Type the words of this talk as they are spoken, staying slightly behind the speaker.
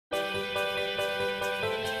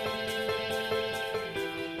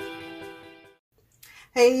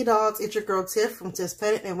Hey dogs, it's your girl Tiff from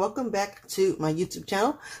Tiffsplanit and welcome back to my YouTube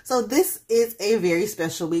channel. So this is a very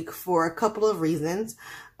special week for a couple of reasons.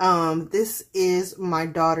 This is my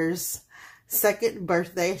daughter's second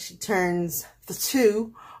birthday. She turns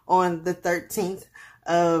 2 on the 13th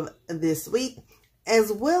of this week,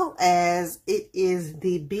 as well as it is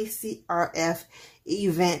the BCRF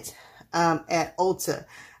event at Ulta.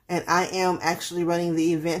 And I am actually running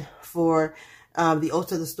the event for the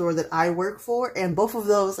Ulta, the store that I work for, and both of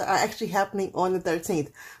those are actually happening on the 13th.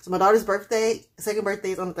 So my daughter's birthday, second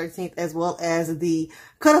birthday is on the 13th, as well as the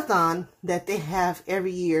cut-a-thon that they have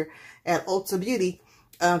every year at Ulta Beauty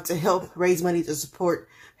to help raise money to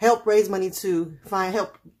find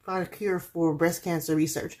a cure for breast cancer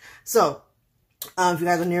research. So if you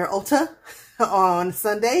guys are near Ulta on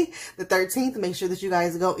Sunday, the 13th, make sure that you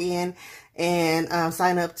guys go in and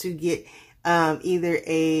sign up to get either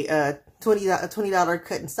a $20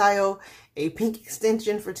 cut and style, a pink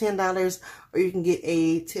extension for $10, or you can get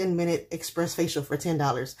a 10-minute express facial for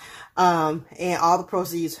 $10. And all the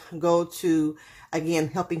proceeds go to, again,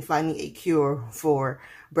 helping finding a cure for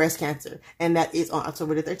breast cancer. And that is on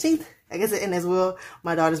October the 13th. I guess, and as well,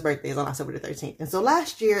 my daughter's birthday is on October the 13th. And so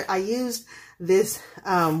last year I used this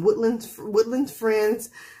Woodland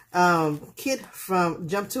Friends kit from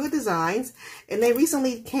Jump to It Designs, and they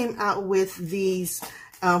recently came out with these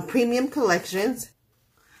premium collections.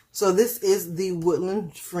 So this is the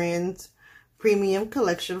Woodland Friends premium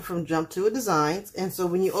collection from Jump to It Designs. And so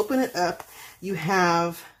when you open it up, you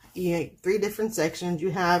have 3 different sections.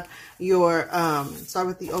 You have your start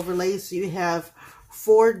with the overlays. So you have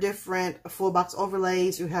 4 different full box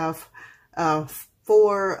overlays. You have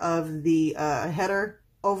 4 of the header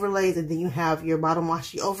overlays, and then you have your bottom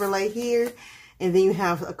washi overlay here, and then you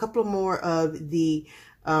have a couple more of the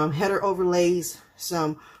header overlays,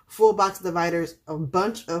 some full box dividers, a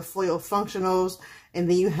bunch of foil functionals, and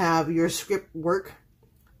then you have your script work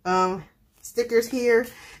stickers here,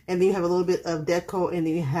 and then you have a little bit of deco, and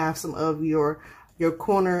then you have some of your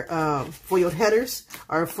corner foiled headers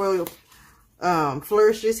or foil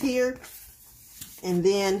flourishes here. And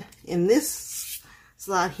then in this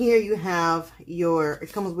slot here, you have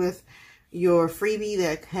it comes with your freebie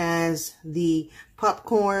that has the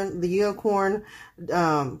popcorn, the unicorn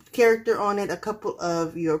character on it, a couple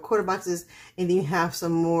of your quarter boxes, and then you have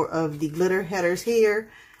some more of the glitter headers here.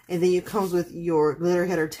 And then it comes with your glitter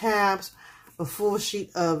header tabs, a full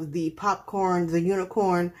sheet of the popcorn, the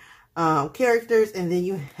unicorn characters, and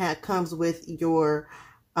then comes with your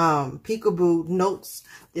peekaboo notes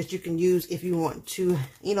that you can use if you want to,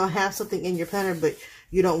 have something in your planner, but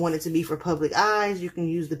you don't want it to be for public eyes. You can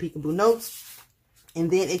use the peekaboo notes.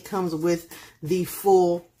 And then it comes with the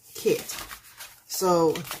full kit.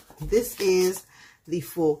 So this is the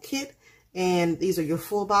full kit, and these are your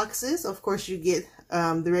full boxes. Of course, you get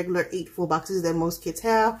the regular 8 full boxes that most kits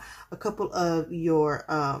have, a couple of your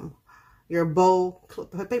bow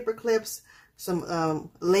paper clips, some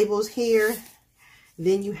labels here.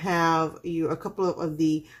 Then you have a couple of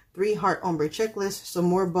the 3 heart ombre checklists, some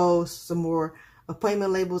more bows, some more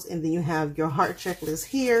appointment labels, and then you have your heart checklist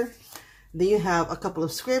here. Then you have a couple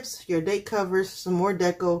of scripts, your date covers, some more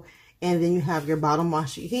deco, and then you have your bottom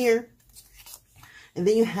washi here. And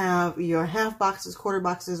then you have your half boxes, quarter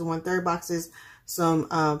boxes, 1/3 boxes, some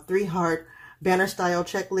 3 heart banner style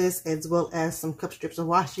checklists, as well as some cup strips of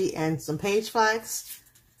washi and some page flags.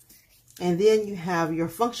 And then you have your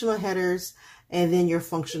functional headers, and then your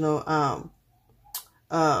functional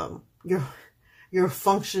your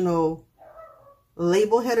functional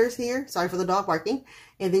label headers here. Sorry for the dog barking.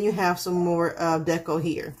 And then you have some more deco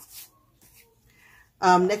here.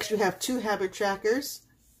 Next, you have 2 habit trackers,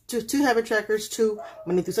 two habit trackers, 2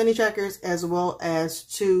 Monday through Sunday trackers, as well as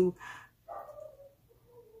 2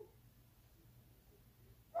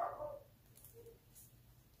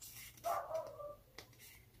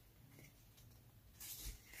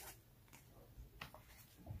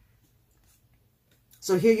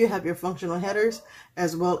 So here you have your functional headers,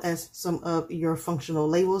 as well as some of your functional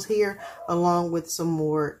labels here, along with some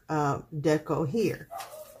more deco here.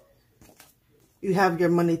 You have your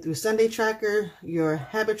Monday through Sunday tracker, your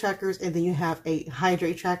habit trackers, and then you have a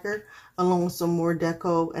hydrate tracker, along with some more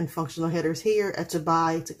deco and functional headers here to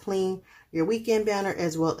buy, to clean, your weekend banner,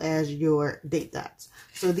 as well as your date dots.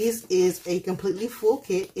 So this is a completely full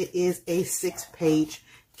kit. It is a 6-page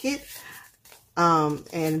kit.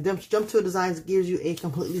 And Jump to It Designs gives you a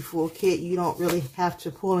completely full kit. You don't really have to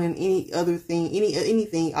pull in any other thing,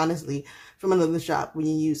 anything, honestly, from another shop when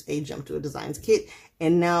you use a Jump to It Designs kit.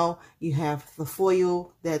 And now you have the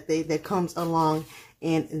foil that comes along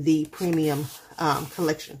in the premium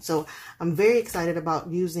collection. So I'm very excited about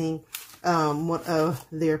using one of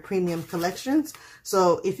their premium collections.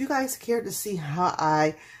 So if you guys care to see how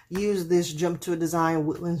I use this Jump to a Design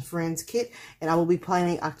Woodland Friends kit, and I will be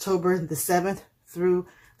planning October the 7th through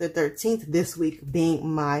the 13th, this week being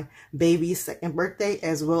my baby's 2nd birthday,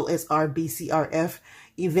 as well as our BCRF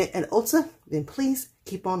event at Ulta, then please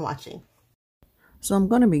keep on watching. So I'm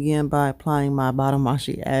going to begin by applying my bottom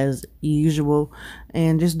washi as usual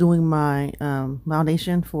and just doing my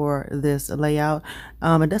foundation for this layout.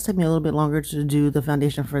 It does take me a little bit longer to do the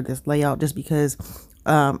foundation for this layout just because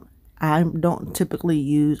I don't typically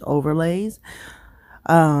use overlays.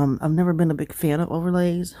 I've never been a big fan of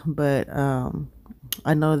overlays, but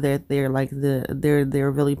I know that they're like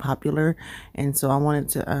they're really popular, and so I wanted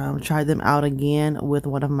to try them out again with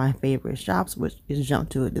one of my favorite shops, which is Jump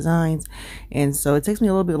to It Designs. And so it takes me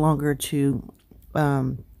a little bit longer to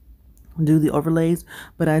do the overlays,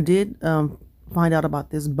 but I did find out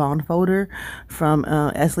about this bond folder from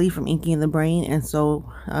Esley from Inky and the Brain, and so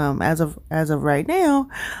as of right now,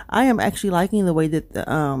 I am actually liking the way that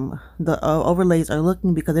the overlays are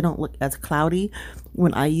looking, because they don't look as cloudy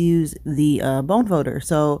when I use the bond folder.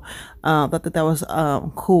 So thought that was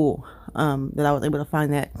cool that I was able to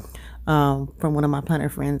find that from one of my planner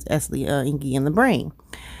friends, Esley, Inky and the Brain.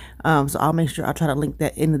 So I'll make sure I'll try to link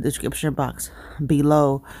that in the description box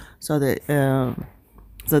below, so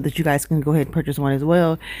that you guys can go ahead and purchase one as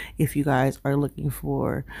well if you guys are looking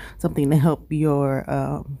for something to help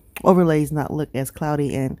your overlays not look as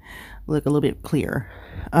cloudy and look a little bit clearer.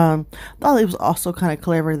 Thought it was also kind of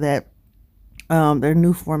clever that their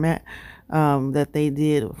new format that they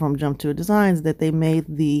did from Jump to It Designs, that they made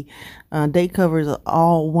the date covers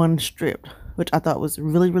all one strip, which I thought was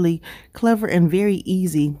really clever and very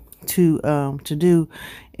easy to do.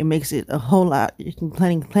 It makes it a whole lot,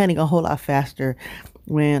 planning a whole lot faster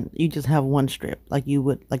when you just have one strip, like you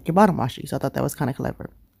would like your bottom washi. So I thought that was kind of clever.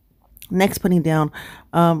 Next, putting down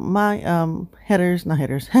my headers, not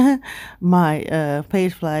headers, my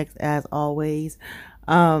page flags as always.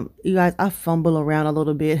 You guys, I fumble around a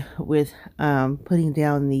little bit with putting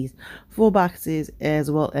down these full boxes as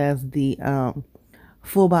well as the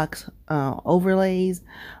full box overlays.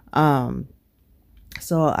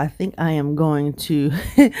 So I think I am going to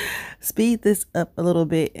speed this up a little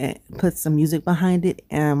bit and put some music behind it,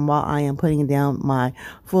 and while I am putting down my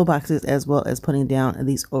full boxes as well as putting down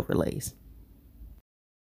these overlays.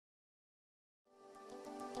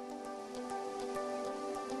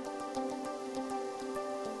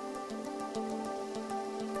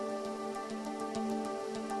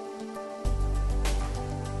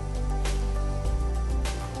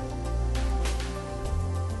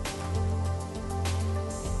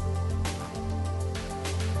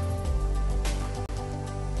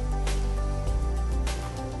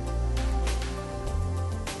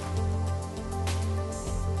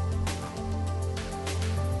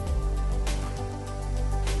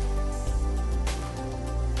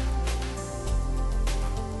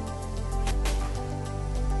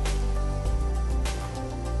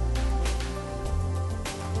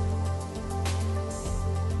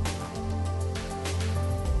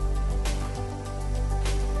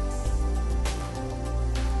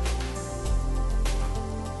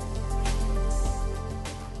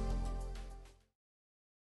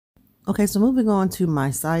 Okay, so moving on to my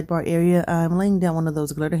sidebar area, I'm laying down one of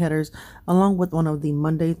those glitter headers along with one of the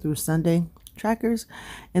Monday through Sunday trackers.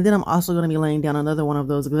 And then I'm also going to be laying down another one of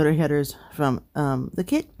those glitter headers from the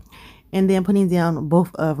kit. And then putting down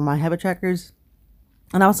both of my habit trackers.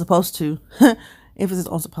 And I was supposed to, emphasis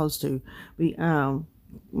on supposed to, be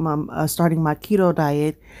starting my keto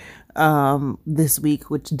diet this week,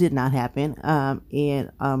 which did not happen,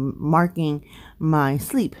 and marking my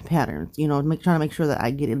sleep patterns, you know, trying to make sure that I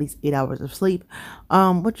get at least 8 hours of sleep,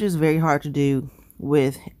 which is very hard to do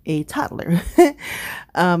with a toddler.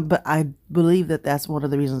 But I believe that that's one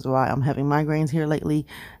of the reasons why I'm having migraines here lately.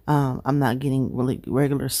 I'm not getting really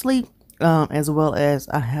regular sleep, as well as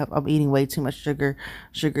I'm eating way too much sugar.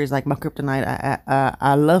 Sugar is like my kryptonite.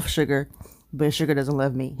 I love sugar, but sugar doesn't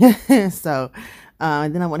love me. So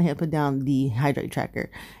and then I went ahead and put down the hydrate tracker,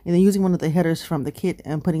 and then using one of the headers from the kit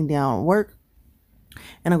and putting down work.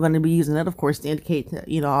 And I'm going to be using that, of course, to indicate,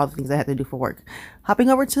 you know, all the things I have to do for work. Hopping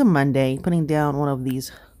over to Monday, putting down one of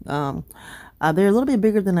these. They're a little bit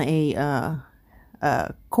bigger than a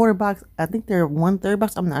quarter box. I think they're 1/3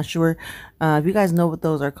 box. I'm not sure. If you guys know what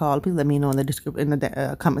those are called, please let me know in the description, in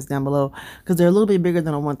the comments down below, because they're a little bit bigger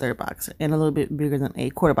than a 1/3 box and a little bit bigger than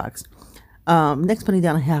a quarter box. Next, putting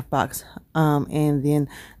down a half box, and then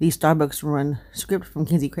the Starbucks run script from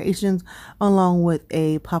Kinzis Creations, along with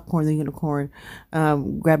a Popcorn the Unicorn,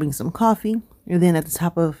 grabbing some coffee. And then at the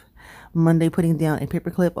top of Monday, putting down a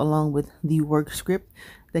paperclip along with the work script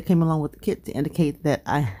that came along with the kit to indicate that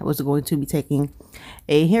I was going to be taking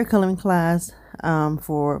a hair coloring class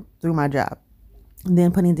through my job. And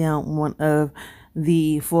then putting down one of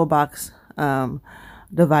the full box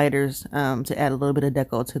dividers to add a little bit of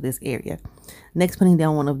deco to this area. Next, putting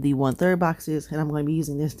down one of the 1/3 boxes, and I'm going to be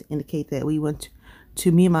using this to indicate that we went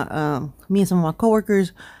to me and some of my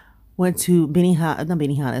coworkers went to not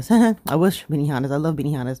Benihana's. I wish Benihana's. I love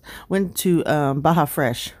Benihana's. Went to Baja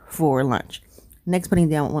Fresh for lunch. Next, putting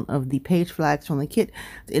down one of the page flags from the kit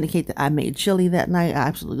to indicate that I made chili that night. I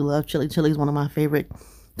absolutely love chili. Chili is one of my favorite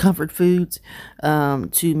comfort foods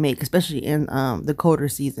to make, especially in the colder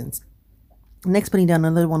seasons. Next, putting down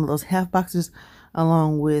another one of those half boxes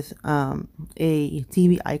along with a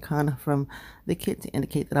TV icon from the kit to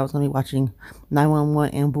indicate that I was going to be watching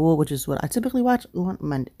 911 and Bull, which is what I typically watch on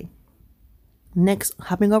Monday. Next,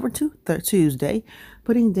 hopping over to Tuesday,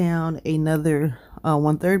 putting down another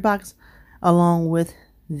 1/3 box along with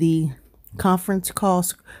the conference call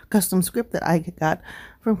custom script that I got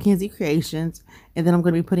from Kinzis Creations, and then I'm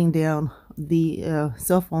going to be putting down the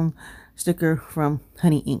cell phone sticker from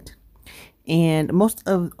Honey Inked. And most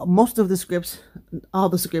of the scripts, all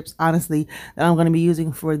the scripts honestly that I'm going to be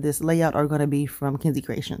using for this layout are going to be from Kinzis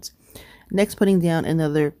Creations. Next, putting down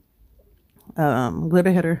another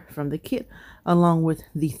glitter header from the kit along with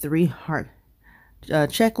the 3 heart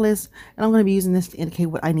checklist, and I'm going to be using this to indicate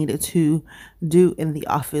what I needed to do in the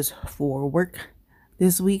office for work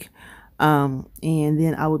this week. And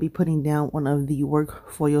then I will be putting down one of the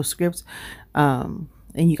work foil scripts.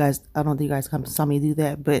 And you guys, I don't think you guys saw me do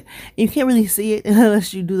that, but you can't really see it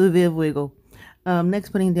unless you do the Viv wiggle. Next,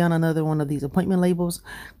 putting down another one of these appointment labels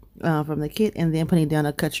from the kit, and then putting down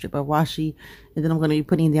a cut strip of washi, and then I'm going to be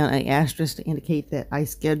putting down an asterisk to indicate that I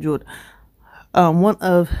scheduled one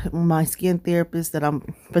of my skin therapists that I'm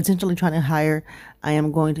potentially trying to hire. I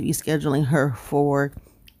am going to be scheduling her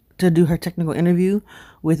to do her technical interview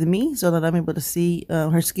with me so that I'm able to see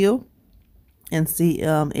her skill and see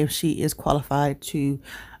if she is qualified to,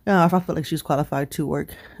 if I feel like she's qualified to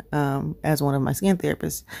work as one of my skin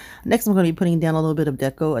therapists. Next, I'm going to be putting down a little bit of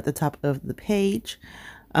deco at the top of the page.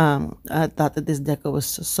 I thought that this deco was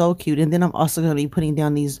so cute. And then I'm also going to be putting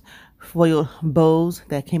down these foil bows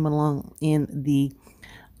that came along in the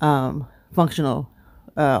functional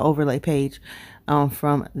overlay page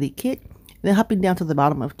from the kit. Then hopping down to the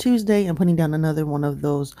bottom of Tuesday and putting down another one of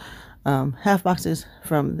those half boxes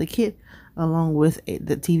from the kit along with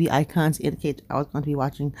the TV icons to indicate I was going to be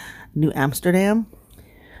watching New Amsterdam.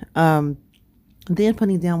 Then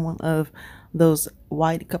putting down one of those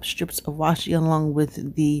wide cup strips of washi along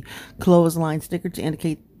with the clothesline sticker to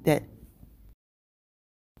indicate that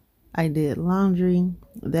I did laundry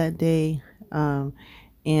that day. And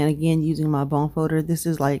again, using my bone folder. This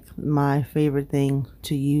is like my favorite thing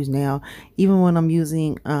to use now. Even when I'm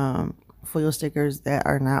using foil stickers that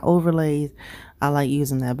are not overlays, I like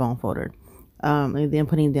using that bone folder. And then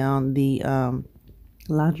putting down the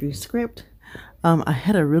laundry script. I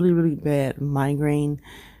had a really bad migraine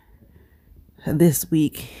this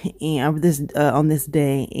week and on this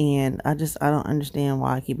day, and I don't understand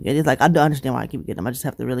why I keep getting. It's like I don't understand why I keep getting them. I just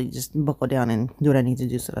have to really just buckle down and do what I need to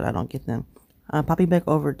do so that I don't get them. Popping back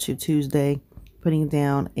over to Tuesday, putting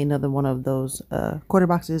down another one of those quarter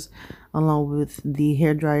boxes along with the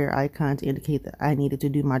hair dryer icon to indicate that I needed to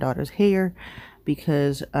do my daughter's hair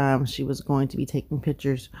because she was going to be taking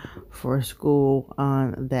pictures for school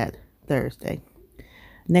on that Thursday.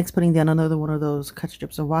 Next, putting down another one of those cut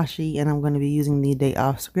strips of washi, and I'm going to be using the day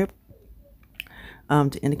off script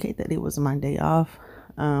to indicate that it was my day off.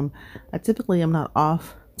 I typically am not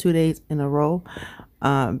off 2 days in a row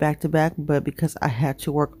back to back, but because I had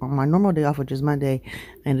to work on my normal day off, which is Monday,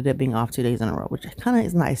 I ended up being off 2 days in a row, which kind of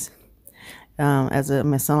is nice. As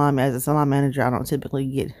a salon manager, I don't typically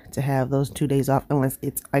get to have those 2 days off unless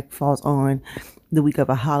it's like falls on the week of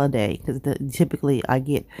a holiday, because typically I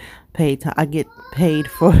get paid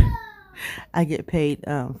for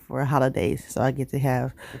for holidays, so I get to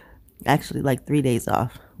have actually like 3 days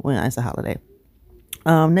off when it's a holiday.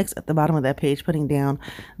 Next, at the bottom of that page, putting down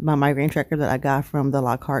my migraine tracker that I got from the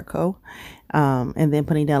Lockhart Co, and then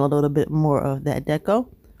putting down a little bit more of that deco.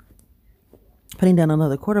 Putting down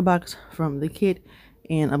another quarter box from the kit,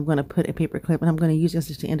 and I'm going to put a paper clip, and I'm going to use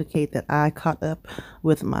this to indicate that I caught up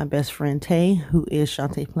with my best friend Tay, who is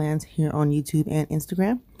Shantae Plans here on YouTube and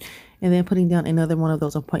Instagram. And then putting down another one of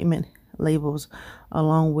those appointment labels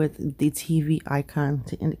along with the TV icon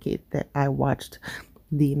to indicate that I watched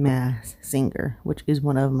The Masked Singer, which is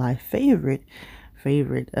one of my favorite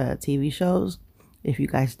TV shows. if you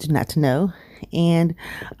guys did not know. And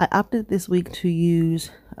I opted this week to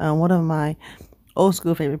use one of my old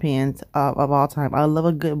school favorite pens of all time. I love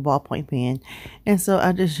a good ballpoint pen, and so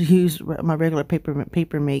I just used my regular paper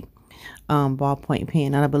make ballpoint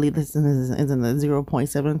pen, and I believe this is in the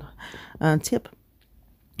 0.7 tip.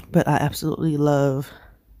 But I absolutely love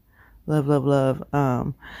that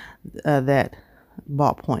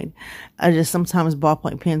ballpoint. I just sometimes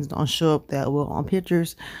ballpoint pens don't show up that well on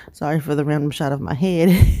pictures. Sorry for the random shot of my head.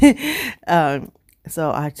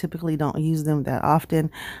 So I typically don't use them that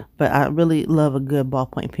often, but I really love a good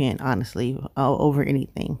ballpoint pen, honestly, over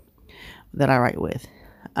anything that I write with.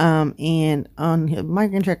 And on my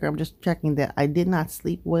green tracker, I'm just checking that I did not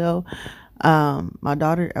sleep well. My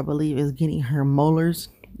daughter, I believe, is getting her molars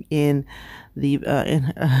in the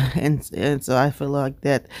and so I feel like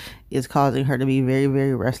that is causing her to be very,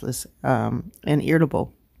 very restless and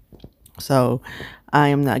irritable. So I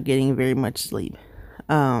am not getting very much sleep.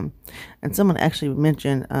 And someone actually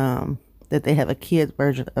mentioned that they have a kid's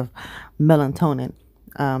version of melatonin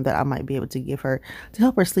that I might be able to give her to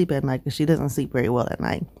help her sleep at night, because she doesn't sleep very well at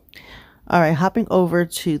night. All right, hopping over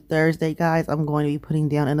to Thursday, guys, I'm going to be putting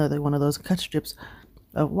down another one of those cut strips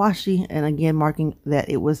of washi, and again marking that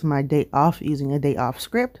it was my day off using a day off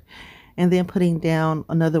script, and then putting down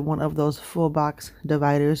another one of those full box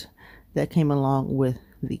dividers that came along with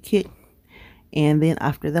the kit. And then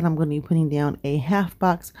after that, I'm going to be putting down a half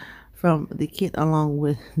box from the kit along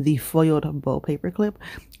with the foiled bow paper clip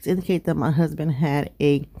to indicate that my husband had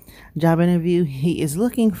a job interview. He is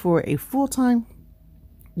looking for a full-time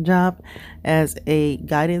job as a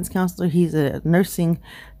guidance counselor. He's a nursing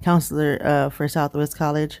counselor for Southwest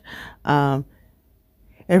College, and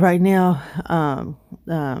right now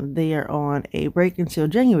they are on a break until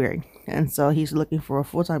January, and so he's looking for a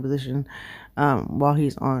full-time position while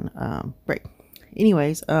he's on break.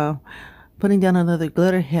 Anyways, putting down another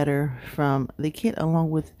glitter header from the kit along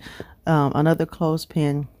with another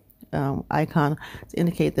clothespin icon to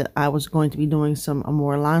indicate that I was going to be doing some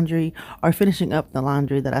more laundry, or finishing up the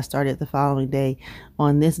laundry that I started the following day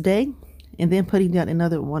on this day. And then putting down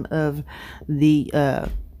another one of the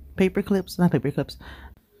paper clips, not paper clips,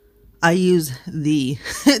 I use the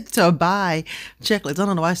to buy checklist. I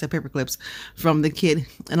don't know why I said paper clips from the kit,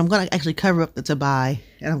 and I'm going to actually cover up the to buy,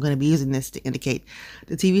 and I'm going to be using this to indicate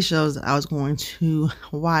the TV shows that I was going to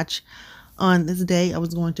watch on this day. I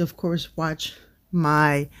was going to, of course, watch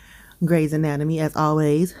my Grey's Anatomy as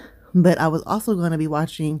always, but I was also going to be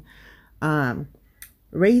watching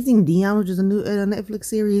Raising Dion, which is a new Netflix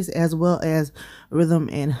series, as well as Rhythm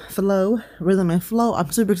and Flow. Rhythm and Flow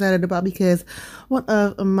I'm super excited about, because one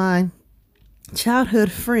of my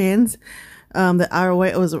childhood friends that I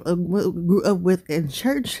grew up with in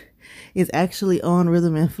church is actually on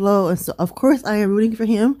Rhythm and Flow, and so of course I am rooting for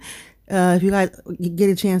him. If you guys get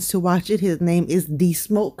a chance to watch it, his name is D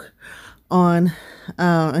Smoke on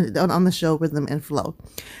the show Rhythm and Flow.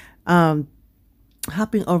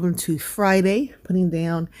 Hopping over to Friday, putting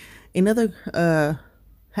down another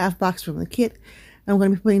half box from the kit. I'm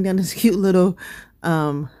going to be putting down this cute little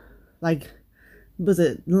like, was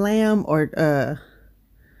it lamb or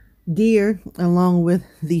deer, along with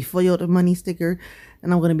the foiled money sticker,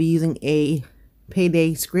 and I'm going to be using a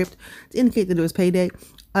payday script to indicate that it was payday.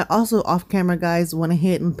 I also, off camera, guys, went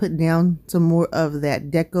ahead and put down some more of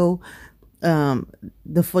that deco,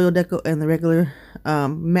 the foil deco and the regular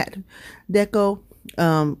matte deco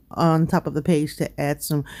on top of the page to add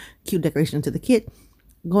some cute decoration to the kit.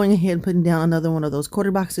 Going ahead and putting down another one of those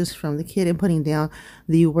quarter boxes from the kit, and putting down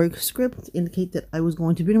the work script to indicate that I was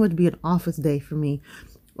going to pretty much be an office day for me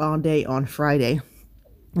all day on Friday.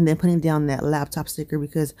 And then putting down that laptop sticker,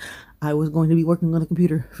 because I was going to be working on the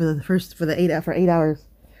computer for 8 hours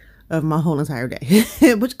of my whole entire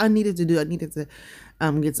day, which I needed to do. I needed to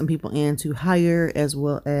get some people in to hire, as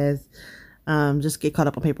well as just get caught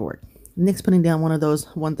up on paperwork. Next, putting down one of those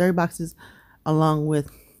 1/3 boxes along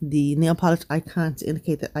with the nail polish icon to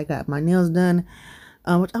indicate that I got my nails done,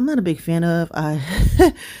 which I'm not a big fan of. I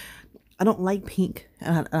don't like pink,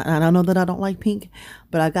 and I know that I don't like pink,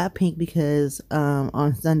 but I got pink because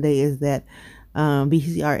on Sunday is that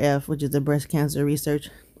BCRF, which is the Breast Cancer Research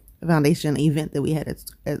Foundation event that we had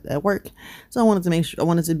at work. So I wanted to make sure, I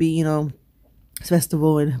wanted to be, you know,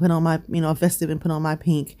 festival and put on my, you know, festive, and put on my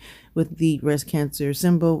pink with the breast cancer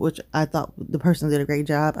symbol, which I thought the person did a great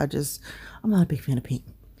job. I'm not a big fan of pink.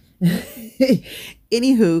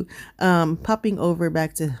 Anywho, popping over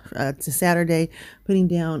back to Saturday, putting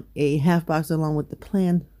down a half box along with the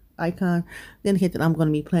plan icon, then hit that I'm going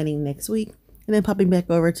to be planning next week, and then popping back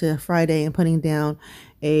over to Friday and putting down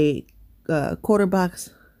a quarter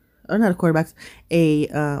box, or not a quarter box, a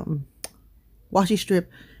washi strip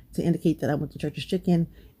to indicate that I went to Church's Chicken,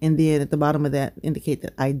 and then at the bottom of that indicate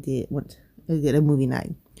that I did a movie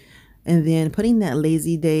night. And then putting that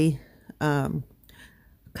lazy day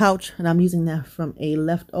couch, and I'm using that from a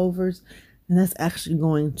leftovers, and that's actually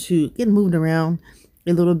going to get moved around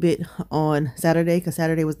a little bit on Saturday, because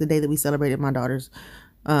Saturday was the day that we celebrated my daughter's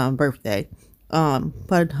birthday.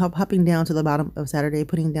 But hopping down to the bottom of Saturday,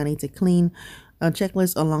 putting down a to clean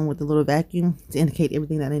checklist along with the little vacuum to indicate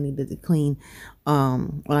everything that I needed to clean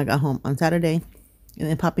when I got home on Saturday, and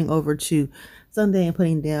then popping over to Sunday and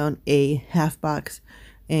putting down a half box,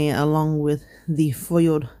 and along with the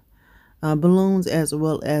foiled balloons, as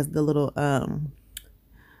well as the little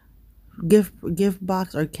gift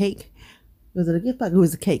box or cake. Was it a gift box? It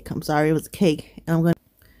was a cake. I'm sorry, it was a cake. And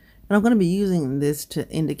I'm going to be using this to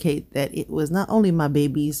indicate that it was not only my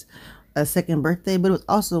baby's second birthday, but it was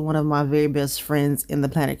also one of my very best friends in the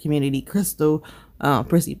planet community, Crystal,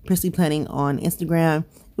 Tiffsplanit on Instagram.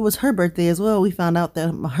 It was her birthday as well. We found out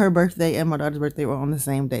that her birthday and my daughter's birthday were on the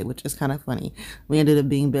same day, which is kind of funny. We ended up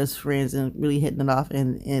being best friends and really hitting it off,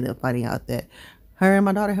 and ended up finding out that her and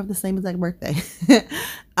my daughter have the same exact birthday. So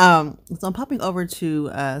I'm popping over to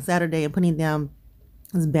Saturday and putting down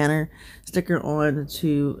this banner sticker on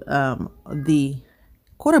to the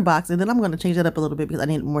quarter box, and then I'm going to change that up a little bit because I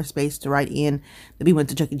need more space to write in that we went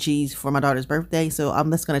to Chuck E. Cheese for my daughter's birthday. So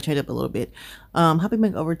I'm just going to change up a little bit. Hopping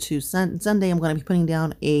back over to Sunday, I'm going to be putting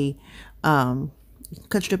down a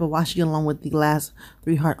cut strip of washi along with the last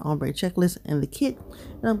 3 heart ombre checklist and the kit,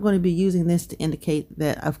 and I'm going to be using this to indicate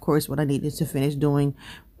that, of course, what I needed to finish doing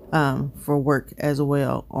for work as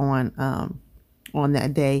well on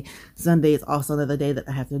that day. Sunday is also another day that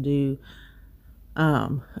I have to do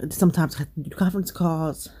sometimes I have to do conference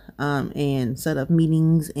calls and set up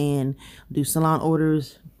meetings and do salon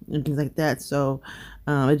orders and things like that. So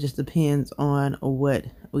it just depends on what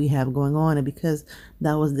we have going on, and because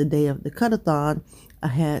that was the day of the cut-a-thon, I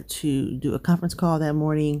had to do a conference call that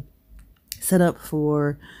morning, set up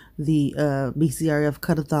for the BCRF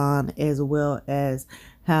cut-a-thon, as well as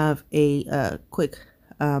have a quick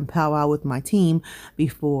powwow with my team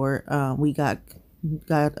before we got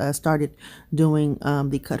started doing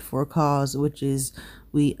the cut for a cause, which is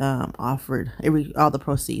we offered all the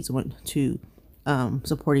proceeds went to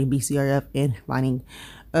supporting BCRF and finding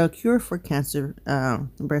a cure for cancer,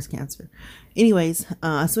 breast cancer. Anyways,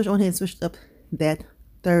 I switched on ahead and switched up that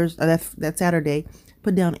Thursday, that Saturday,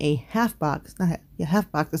 put down a half box,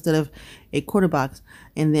 half box instead of a quarter box,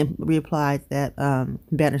 and then reapplied that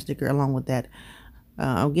banner sticker along with that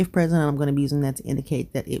gift present, and I'm going to be using that to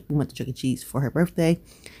indicate that it went to Chuck E. Cheese for her birthday.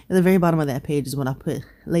 At the very bottom of that page is when I put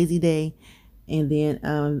lazy day, and then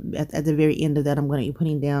at the very end of that, I'm going to be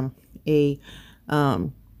putting down a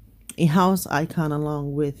house icon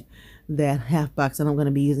along with that half box, and I'm going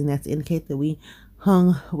to be using that to indicate that we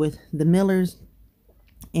hung with the Millers,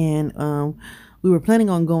 and we were planning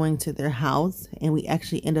on going to their house, and we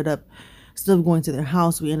actually ended up still going to their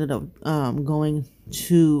house. We ended up going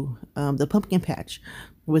to the pumpkin patch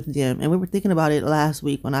with them, and we were thinking about it last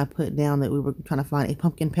week when I put down that we were trying to find a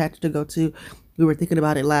pumpkin patch to go to. We were thinking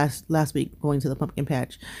about it last week going to the pumpkin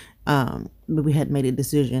patch, but we hadn't made a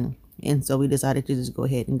decision, and so we decided to just go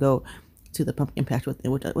ahead and go to the pumpkin patch with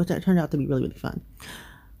them, which turned out to be really, really fun.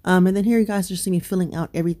 And then here you guys just see me filling out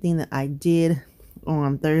everything that I did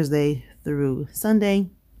on Thursday through Sunday.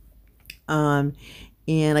 And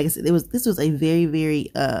like I said, this was a very,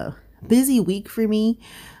 very busy week for me.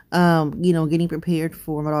 You know, getting prepared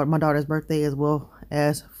for my daughter's birthday, as well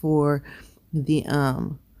as for the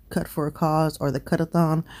cut for a cause, or the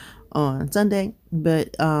cut-a-thon on Sunday.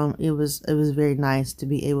 But it was very nice to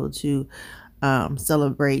be able to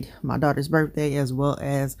celebrate my daughter's birthday, as well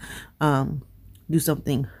as do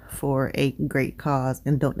something for a great cause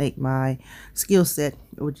and donate my skill set,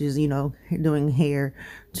 which is, you know, doing hair,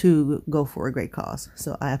 to go for a great cause.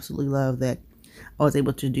 So I absolutely love that I was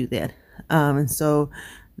able to do that. And so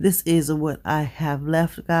this is what I have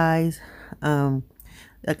left, guys.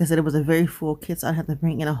 Like I said, it was a very full kit, so I have to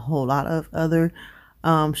bring in a whole lot of other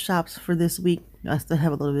shops for this week. I still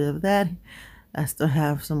have a little bit of that. I still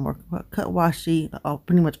have some more cut washi,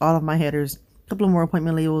 pretty much all of my headers, a couple of more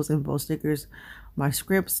appointment labels, info stickers, my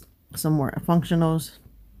scripts, some more functionals.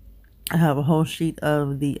 I have a whole sheet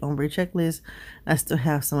of the ombre checklist. I still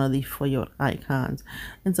have some of the foiled icons,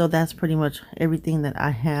 and so that's pretty much everything that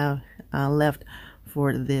I have left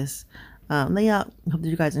for this layout. Hope that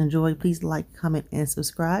you guys enjoy. Please like, comment, and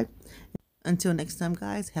subscribe. Until next time,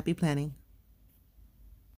 guys, happy planning.